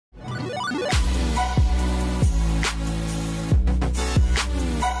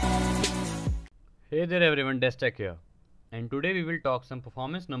Hey there everyone, Destech here, and today we will talk some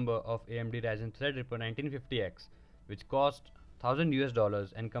performance number of AMD Ryzen Threadripper 1950X, which cost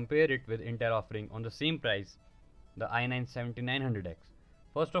 $1000 and compare it with Intel offering on the same price, the i9-7900X.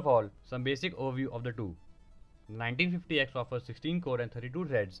 First of all, some basic overview of the two. The 1950X offers 16 core and 32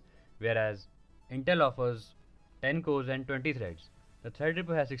 threads, whereas Intel offers 10 cores and 20 threads. The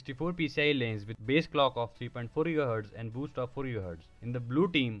Threadripper has 64 PCIe lanes with base clock of 3.4 GHz and boost of 4 GHz. In the blue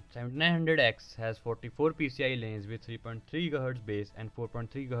team, 7900X has 44 PCIe lanes with 3.3 GHz base and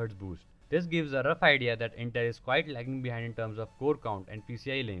 4.3 GHz boost. This gives a rough idea that Intel is quite lagging behind in terms of core count and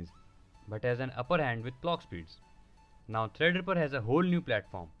PCIe lanes, but has an upper hand with clock speeds. Now Threadripper has a whole new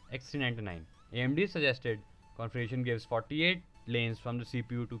platform, X399. AMD suggested configuration gives 48 lanes from the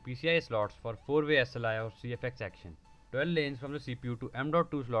CPU to PCIe slots for 4-way SLI or CFX action, 12 lanes from the CPU to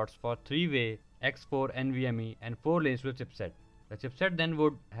M.2 slots for 3-way X4 NVMe and 4 lanes to the chipset. The chipset then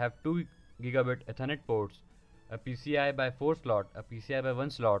would have 2 gigabit Ethernet ports, a PCI by 4 slot, a PCI by 1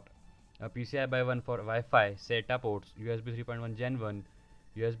 slot, a PCI by 1 for Wi-Fi, SATA ports, USB 3.1 Gen 1,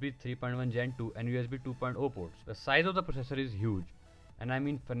 USB 3.1 Gen 2 and USB 2.0 ports. The size of the processor is huge, and I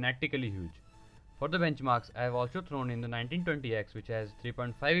mean fanatically huge. For the benchmarks, I have also thrown in the 1920X, which has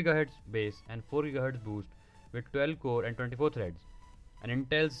 3.5 GHz base and 4 GHz boost with 12 core and 24 threads, and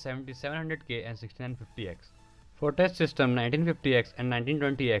Intel's 7700K and 6950X. For test system, 1950X and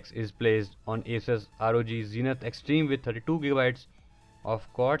 1920X is placed on Asus ROG Zenith Extreme with 32 GB of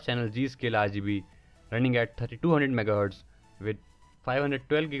quad channel G-Scale RGB running at 3200 MHz with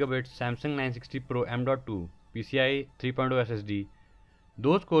 512 GB Samsung 960 Pro M.2 PCIe 3.0 SSD.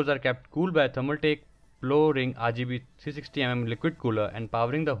 Those cores are kept cool by Thermaltake Flow Ring RGB 360mm liquid cooler, and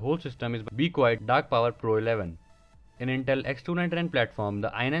powering the whole system is Be Quiet Dark Power Pro 11. In Intel X299 platform, the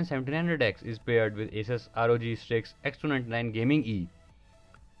i9-7900X is paired with Asus ROG Strix X299 Gaming E,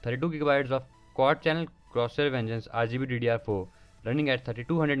 32 GB of quad channel Corsair Vengeance RGB DDR4 running at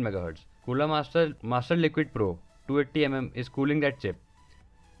 3200 MHz. Cooler Master Liquid Pro 280mm is cooling that chip.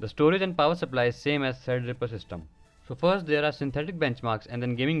 The storage and power supply is same as Threadripper system. So first there are synthetic benchmarks and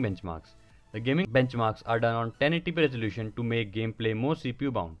then gaming benchmarks. The gaming benchmarks are done on 1080p resolution to make gameplay more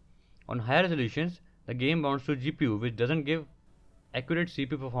CPU bound. On higher resolutions, the game bounds to GPU, which doesn't give accurate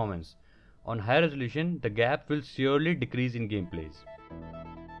CPU performance. On higher resolution, the gap will surely decrease in gameplays.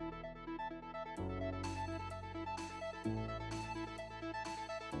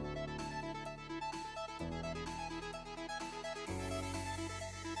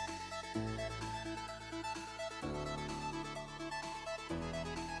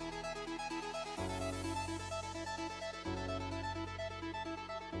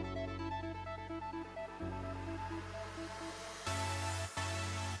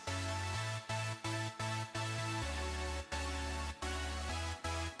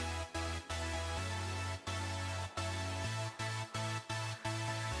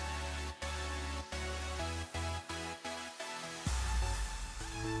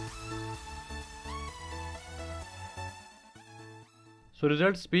 So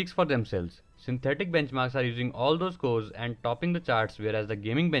results speaks for themselves. Synthetic benchmarks are using all those cores and topping the charts, whereas the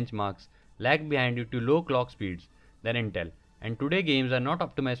gaming benchmarks lag behind due to low clock speeds than Intel. And today games are not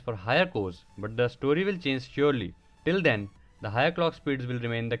optimized for higher cores, but the story will change surely. Till then, the higher clock speeds will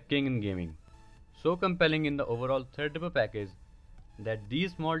remain the king in gaming. So compelling in the overall Threadripper package that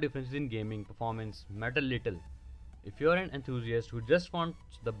these small differences in gaming performance matter little. If you are an enthusiast who just wants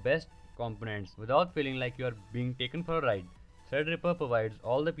the best components without feeling like you are being taken for a ride, Threadripper provides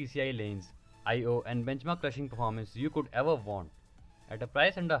all the PCIe lanes, I/O and benchmark crushing performance you could ever want at a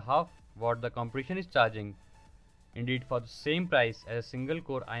price under half what the competition is charging. Indeed, for the same price as a single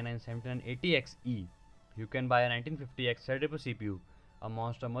core i9-7980XE, you can buy a 1950X Threadripper CPU, a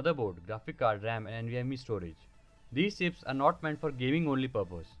monster motherboard, graphic card, RAM and NVMe storage. These chips are not meant for gaming only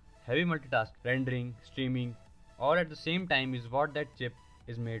purpose. Heavy multitask, rendering, streaming, all at the same time is what that chip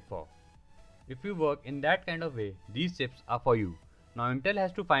is made for. If you work in that kind of way, these chips are for you. Now Intel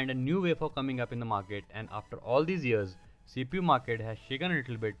has to find a new way for coming up in the market, and after all these years, CPU market has shaken a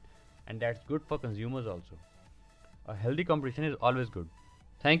little bit, and that's good for consumers also. A healthy competition is always good.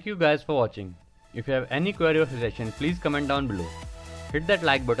 Thank you guys for watching. If you have any query or suggestion, please comment down below. Hit that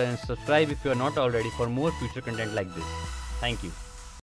like button and subscribe if you are not already for more future content like this. Thank you.